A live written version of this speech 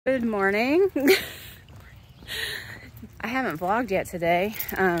Good morning. I haven't vlogged yet today.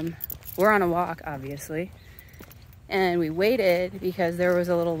 We're on a walk, obviously. And we waited because there was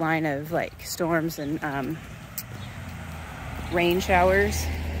a little line of like storms and rain showers.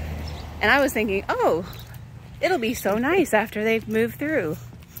 And I was thinking, oh, it'll be so nice after they've moved through.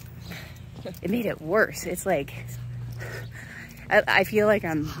 It made it worse. It's like, I feel like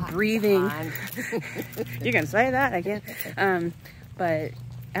I'm breathing. You can say that, I can't. But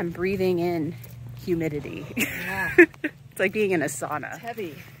I'm breathing in humidity. Yeah. It's like being in a sauna. It's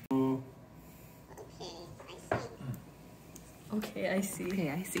heavy. Okay, I see. Okay,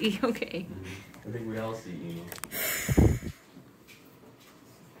 I see. Okay. I think we all see you.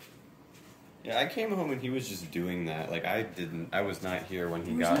 Yeah, I came home and he was just doing that. Like, I was not here when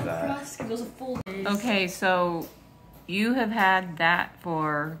he got that. It was a full day. Okay, so you have had that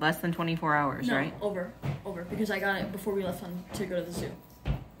for less than 24 hours, no, right? over. Because I got it before we left to go to the zoo.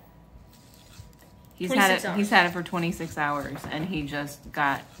 He's had it for 26 hours, and he just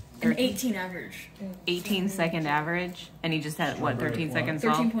got an 18 average. 18-second average, and he just had, what, 13 seconds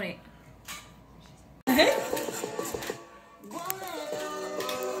off? 13.8.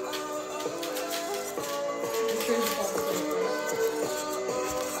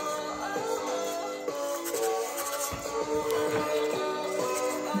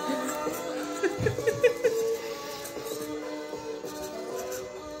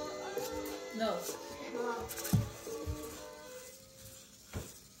 No.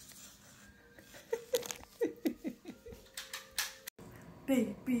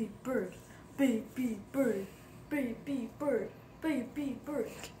 Baby bird, baby bird, baby bird, baby bird,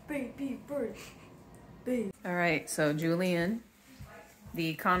 baby bird, baby. All right, so Julian,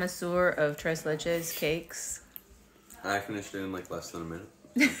 the connoisseur of tres leches cakes. I finished it in like less than a minute.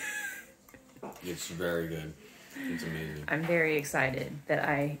 It's very good. It's amazing. I'm very excited that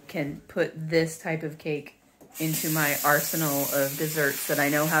I can put this type of cake into my arsenal of desserts that I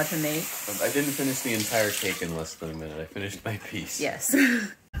know how to make. I didn't finish the entire cake in less than a minute. I finished my piece. Yes.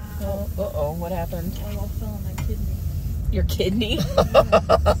 Uh-oh, what happened? I all fell on my kidney. Your kidney?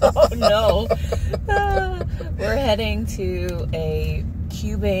 Oh no. We're heading to a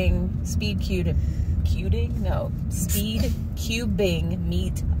speed cubing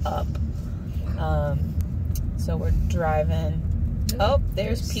meet up. So we're driving. Oh,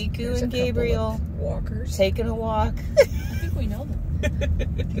 there's Piku and Gabriel. Walkers. Taking a walk. I think we know them. I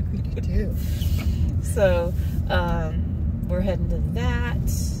think we do. So, we're heading to that.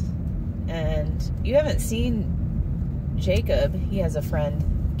 And you haven't seen Jacob. He has a friend,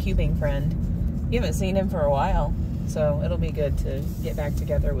 cubing friend. You haven't seen him for a while. So it'll be good to get back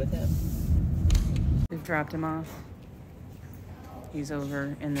together with him. We've dropped him off. He's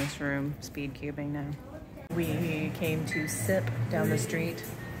over in this room, speed cubing now. We came to Sip down the street.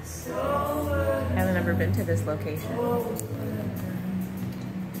 Haven't ever been to this location.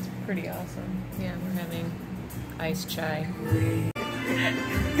 It's pretty awesome. Yeah, we're having iced chai.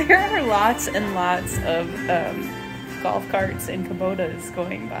 There are lots and lots of golf carts and Kubotas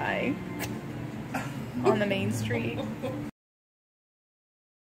going by on the main street.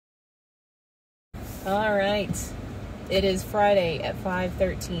 All right. It is Friday at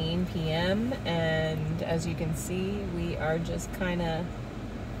 5:13 p.m. and as you can see, we are just kind of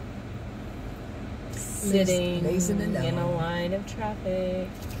sitting in a line of traffic.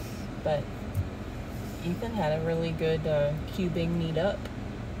 But Ethan had a really good cubing meetup.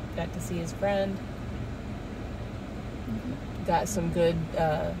 Got to see his friend. Got some good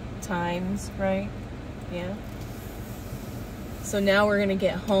times, right? Yeah. So now we're gonna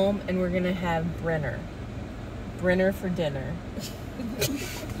get home and we're gonna have Brenner for dinner.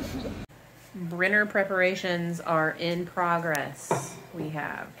 Brenner preparations are in progress. We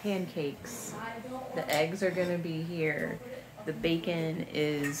have pancakes. The eggs are gonna be here. The bacon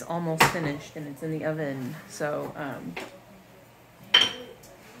is almost finished and it's in the oven. So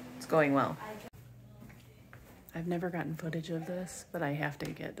it's going well. I've never gotten footage of this, but I have to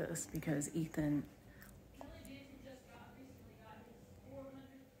get this because Ethan,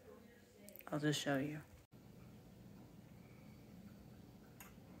 I'll just show you.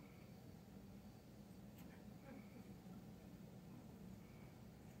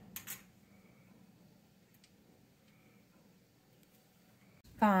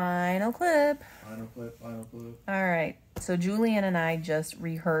 Final clip. Final clip. All right. So Julian and I just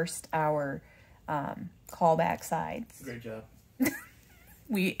rehearsed our callback sides. Great job.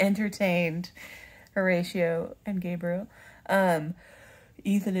 We entertained Horatio and Gabriel.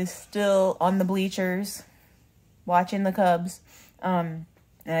 Ethan is still on the bleachers watching the Cubs. And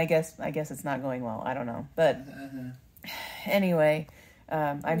I guess it's not going well. I don't know. But anyway,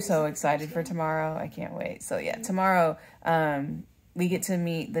 I'm so excited for tomorrow. I can't wait. So yeah, tomorrow we get to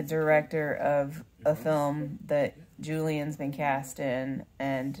meet the director of a film that Julian's been cast in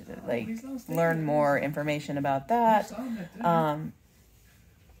and like learn more information about that.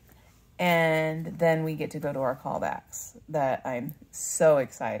 And then we get to go to our callbacks that I'm so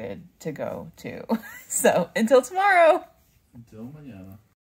excited to go to. So until tomorrow. Until mañana.